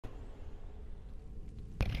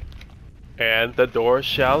And the door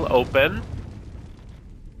shall open.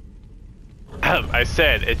 I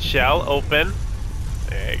said it shall open.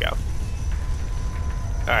 There you go.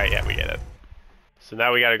 Alright, yeah, we get it. So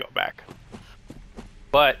now we gotta go back.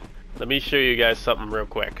 But, let me show you guys something real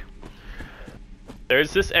quick.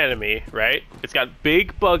 There's this enemy, right? It's got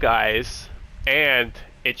big bug eyes, and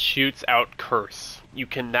it shoots out curse. You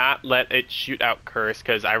cannot let it shoot out curse,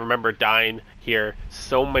 because I remember dying here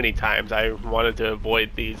so many times. I wanted to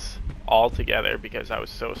avoid these altogether because I was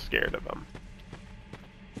so scared of them.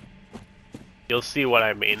 You'll see what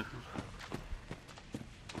I mean.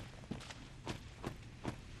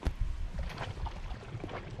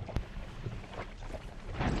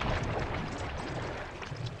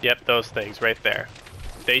 Yep, those things right there.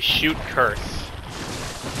 They shoot curse.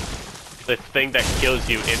 The thing that kills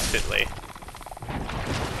you instantly.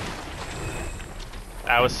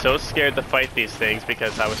 I was so scared to fight these things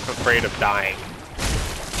because I was afraid of dying.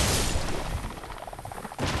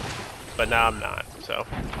 But now I'm not, so.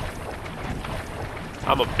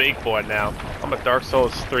 I'm a big boy now. I'm a Dark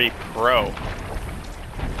Souls 3 pro.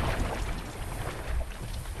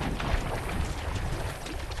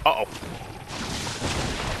 Uh-oh.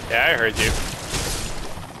 Yeah, I heard you.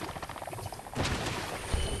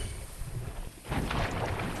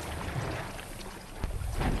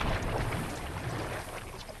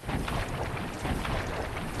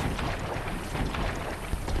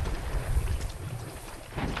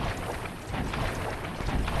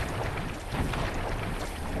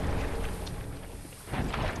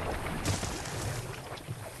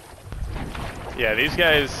 Yeah, these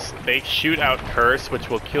guys, they shoot out curse, which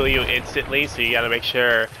will kill you instantly, so you gotta make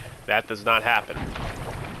sure that does not happen.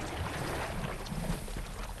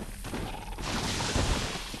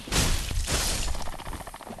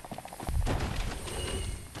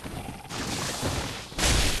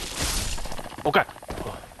 Okay.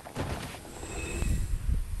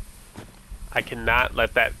 I cannot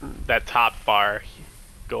let that top bar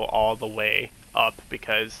go all the way up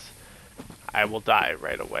because I will die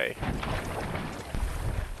right away.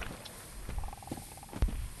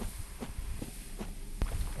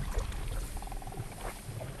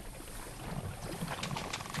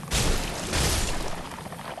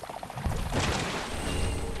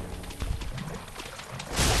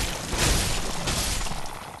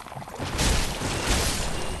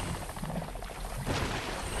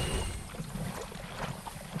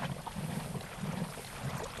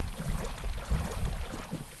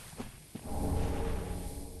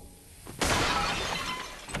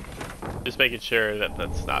 Just making sure that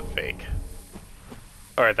that's not fake.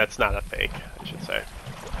 Or that's not a fake, I should say.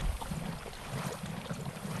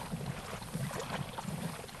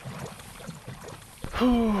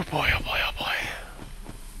 Oh boy, oh boy, oh boy.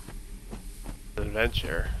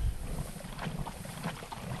 Adventure.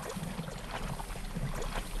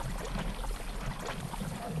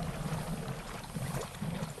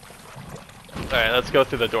 Alright, let's go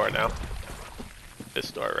through the door now.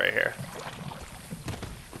 This door right here.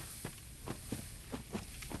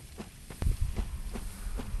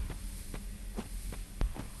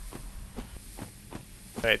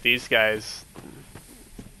 Alright, these guys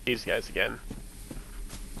again.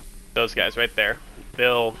 Those guys right there.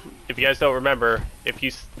 They'll, if you guys don't remember, if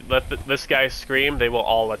you let this guy scream, they will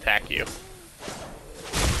all attack you.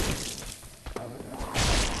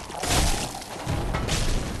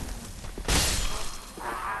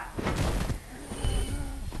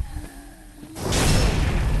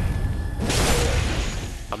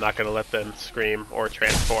 I'm not gonna let them scream or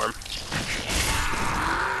transform.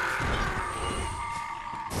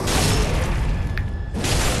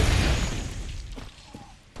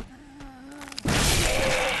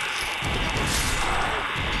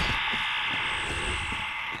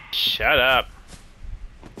 Shut up.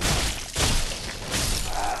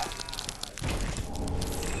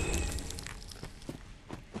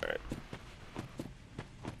 Alright.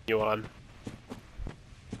 You on.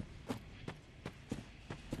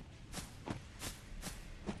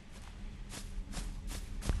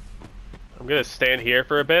 I'm gonna stand here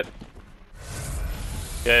for a bit.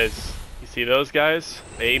 Because, you see those guys?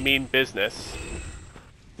 They mean business.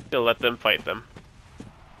 I'm gonna let them fight them.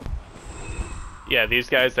 Yeah, these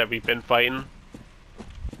guys that we've been fighting.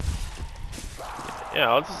 Yeah,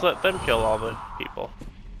 I'll just let them kill all the people.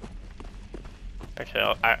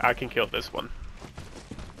 Actually, I can kill this one.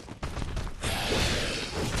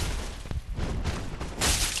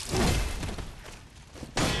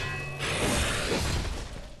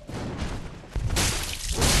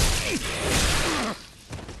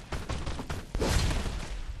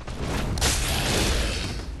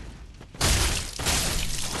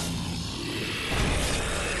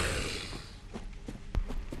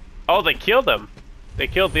 Oh, they killed him. They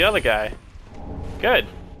killed the other guy. Good.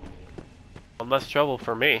 One less trouble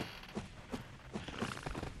for me.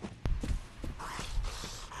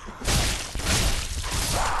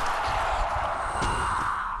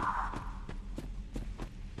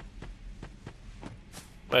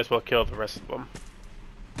 Might as well kill the rest of them.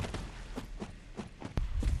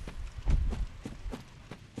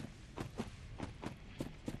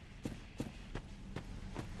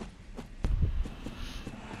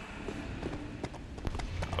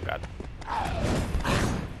 Oh god.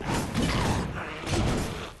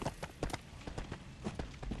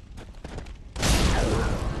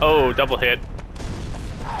 Oh, double hit.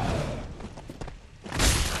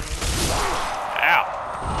 Ow.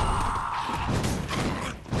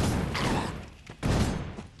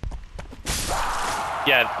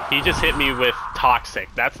 Yeah, he just hit me with toxic.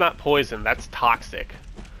 That's not poison, that's toxic.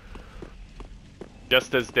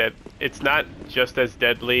 Just as dead. It's not just as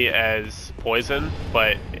deadly as poison,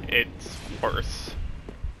 but it's worse.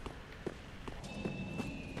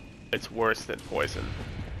 It's worse than poison.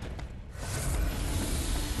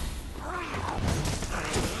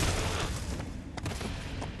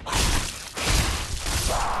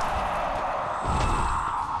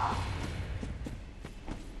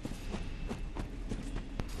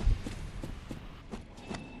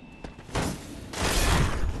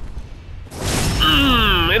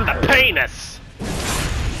 In the penis!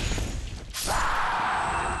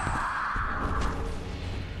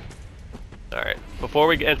 Alright, before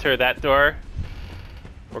we enter that door,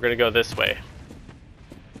 we're gonna go this way.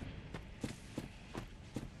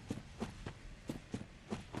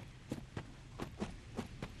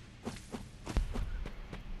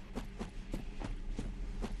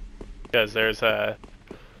 Because there's a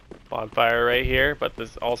bonfire right here, but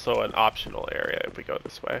there's also an optional area if we go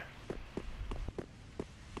this way.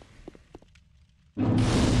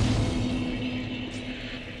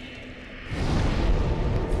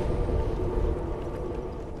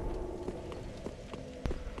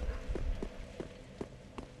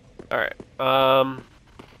 Alright,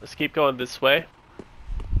 let's keep going this way.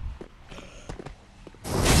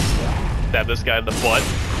 Stab this guy in the butt.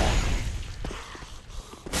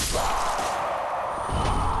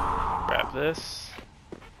 Grab this.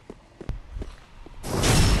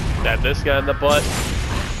 Stab this guy in the butt.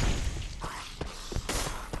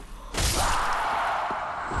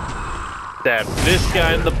 Stab this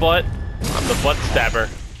guy in the butt. I'm the butt stabber.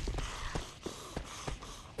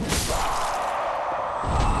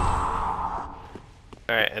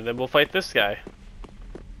 Alright, and then we'll fight this guy.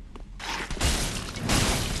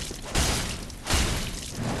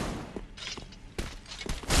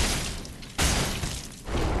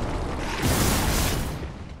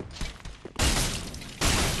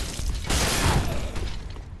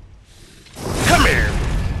 Come here!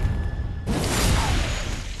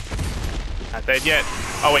 Not dead yet.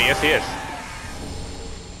 Oh wait, yes he is.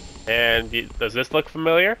 And does this look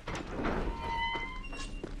familiar?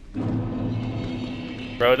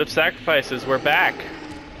 Road of Sacrifices, we're back.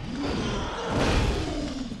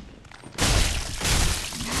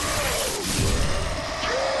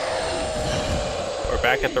 We're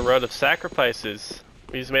back at the Road of Sacrifices.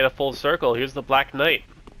 We just made a full circle. Here's the Black Knight.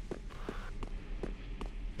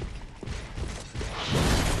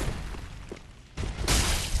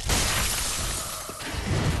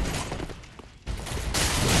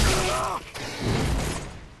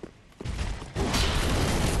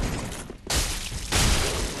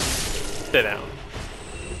 Sit down.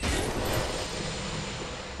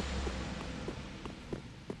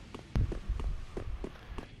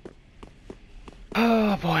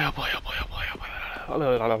 Oh boy, oh boy, oh boy, oh boy, oh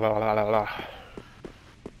boy.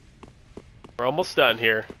 We're almost done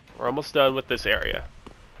here. We're almost done with this area.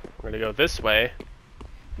 We're gonna go this way.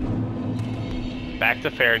 Back to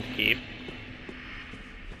Fahrenkeep.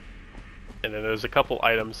 And then there's a couple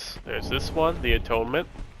items. There's this one, the Atonement.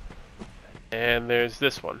 And there's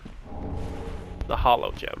this one. The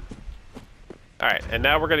Hollow Gem. Alright, and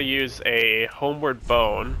now we're going to use a Homeward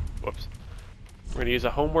Bone. Whoops. We're going to use a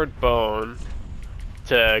Homeward Bone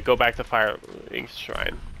to go back to Firelink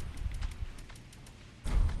Shrine.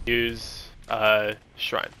 Use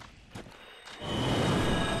Shrine.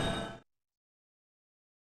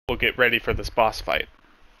 We'll get ready for this boss fight.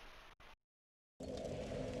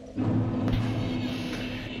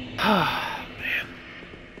 Man.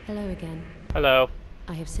 Hello again. Hello.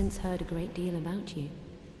 I have since heard a great deal about you.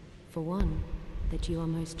 For one, that you are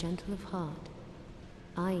most gentle of heart.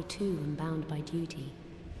 I, too, am bound by duty,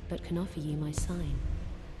 but can offer you my sign.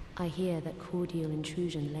 I hear that cordial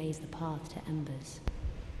intrusion lays the path to embers.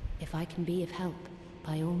 If I can be of help,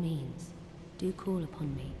 by all means, do call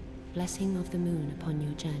upon me. Blessing of the moon upon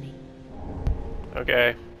your journey.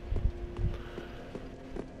 Okay.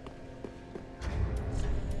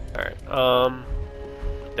 Alright,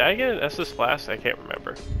 did I get an Estus Flask? I can't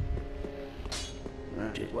remember.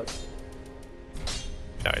 What?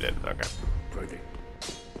 No, I didn't. Okay. Project.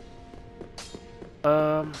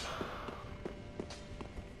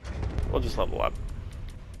 We'll just level up.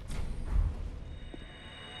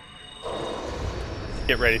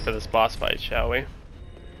 Get ready for this boss fight, shall we?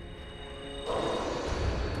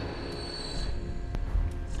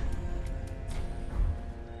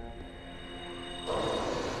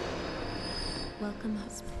 Welcome,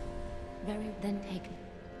 husband. Very then taken.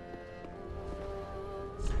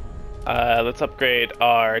 Let's upgrade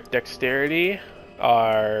our dexterity,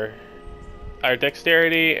 our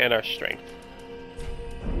dexterity, and our strength.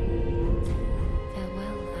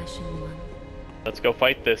 Farewell, Ashen One. Let's go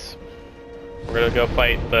fight this. We're gonna go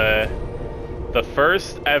fight the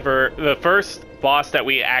first boss that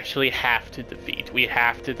we actually have to defeat. We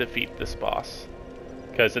have to defeat this boss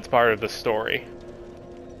because it's part of the story.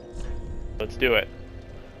 Let's do it.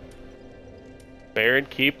 Barren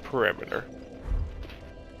Keep Perimeter.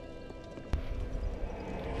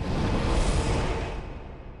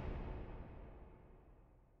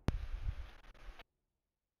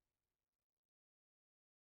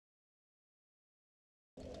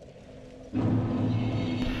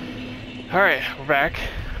 Alright, we're back.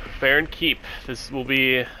 Barren Keep. This will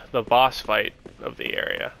be the boss fight of the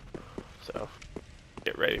area. So,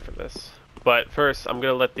 get ready for this. But first, I'm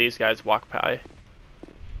gonna let these guys walk by.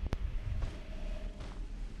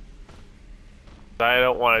 I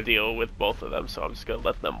don't want to deal with both of them, so I'm just gonna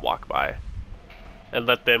let them walk by. And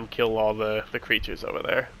let them kill all the creatures over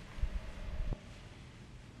there.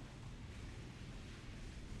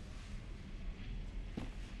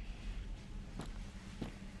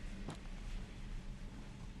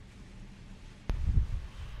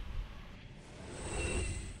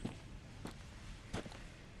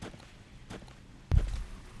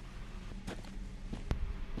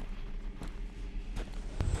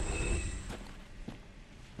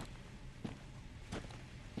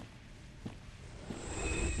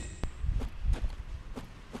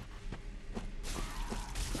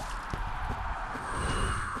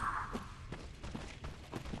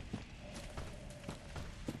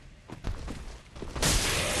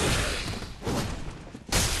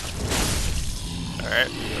 Alright,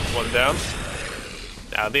 there's one down.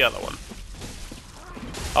 Now the other one.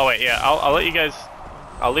 Oh wait, yeah, I'll let you guys,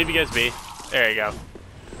 I'll leave you guys be. There you go.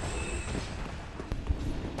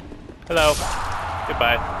 Hello.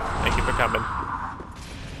 Goodbye. Thank you for coming.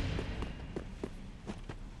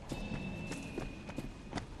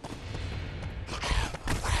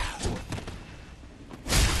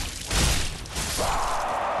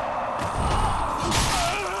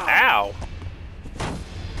 Ow!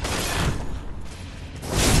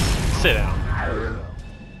 Sit down.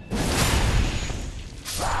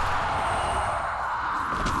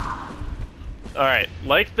 Alright,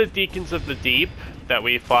 like the Deacons of the Deep that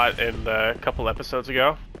we fought in a couple episodes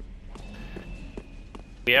ago,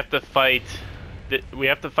 we have to fight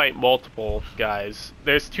multiple guys.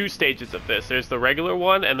 There's two stages of this. There's the regular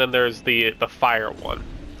one, and then there's the fire one.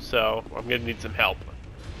 So I'm gonna need some help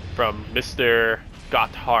from Mr.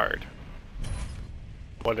 Gotthard.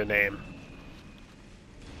 What a name.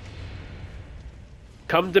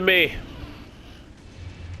 Come to me.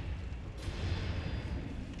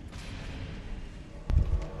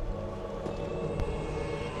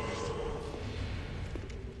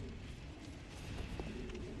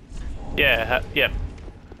 Yeah, yeah.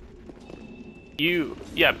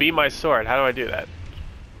 Yeah, be my sword. How do I do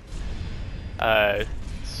that?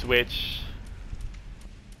 Switch.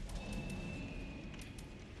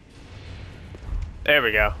 There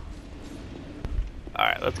we go.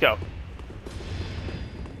 Alright, let's go.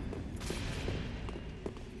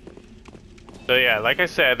 So yeah, like I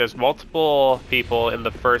said, there's multiple people in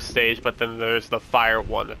the first stage, but then there's the fire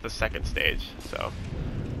one at the second stage. So,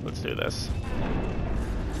 let's do this.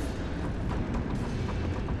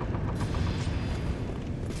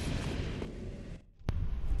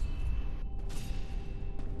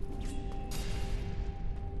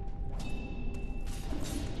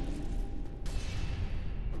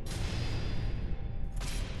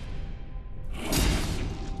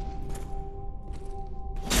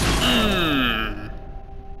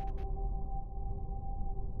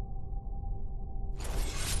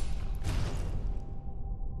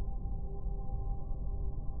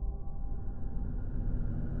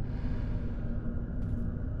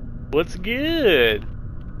 What's good?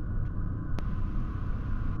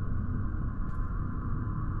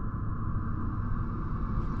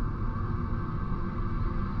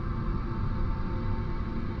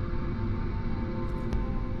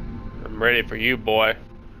 I'm ready for you, boy.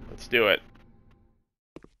 Let's do it.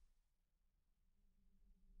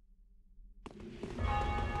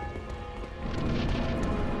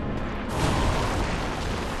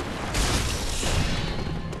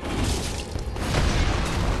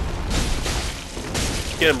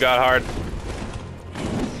 Get him, Godhard.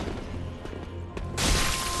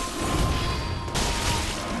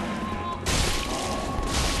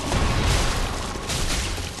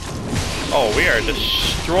 Oh, we are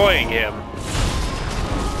destroying him.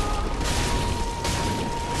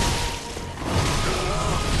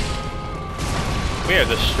 We are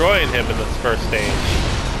destroying him in this first stage.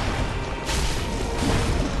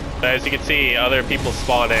 So as you can see, other people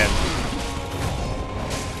spawn in.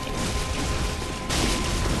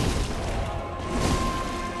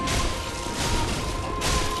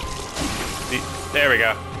 There we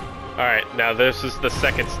go. Alright, now this is the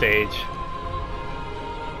second stage.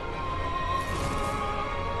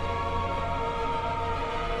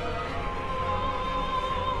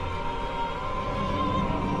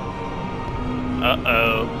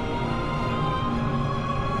 Uh-oh.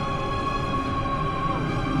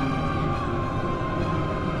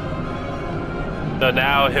 So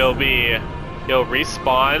now he'll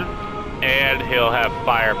respawn and he'll have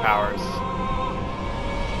fire powers.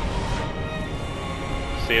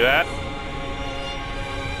 See that?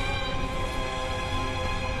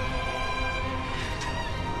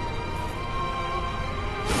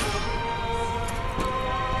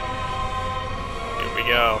 Here we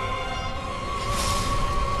go.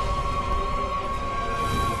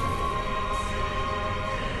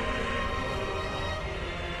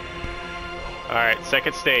 Alright,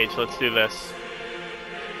 second stage, let's do this.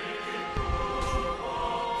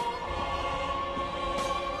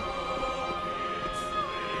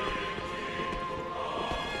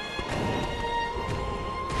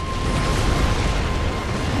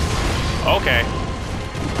 Okay.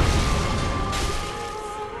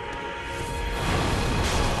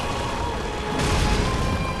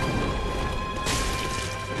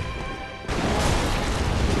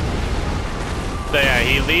 So yeah,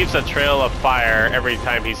 he leaves a trail of fire every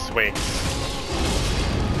time he swings.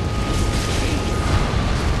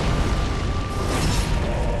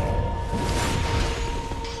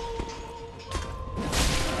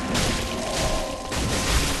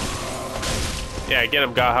 Yeah, get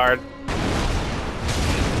him, Godhard.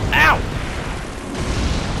 Ow!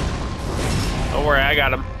 Don't worry, I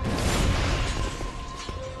got him.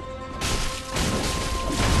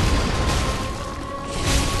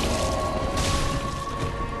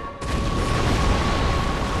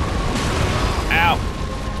 Ow!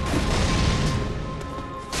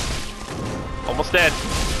 Almost dead.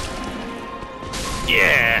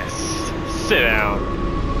 Yes! Sit down.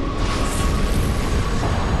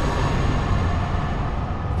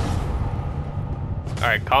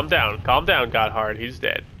 Alright, calm down, Godhard, he's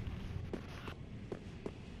dead.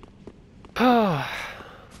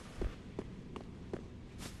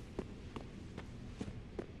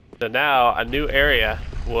 So now a new area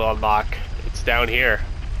will unlock. It's down here.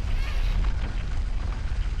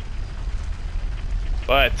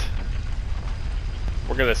 But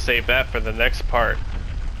we're gonna save that for the next part.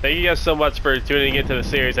 Thank you guys so much for tuning into the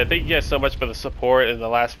series. I thank you guys so much for the support in the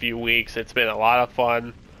last few weeks. It's been a lot of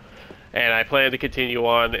fun. And I plan to continue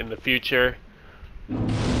on in the future.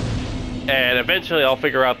 And eventually I'll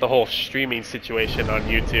figure out the whole streaming situation on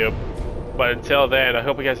YouTube. But until then, I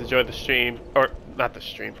hope you guys enjoyed the stream. Or, not the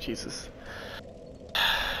stream, Jesus.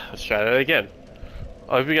 Let's try that again.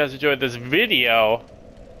 I hope you guys enjoyed this video.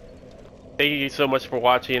 Thank you so much for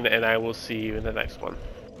watching, and I will see you in the next one.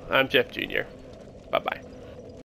 I'm Jeff Jr. Bye-bye.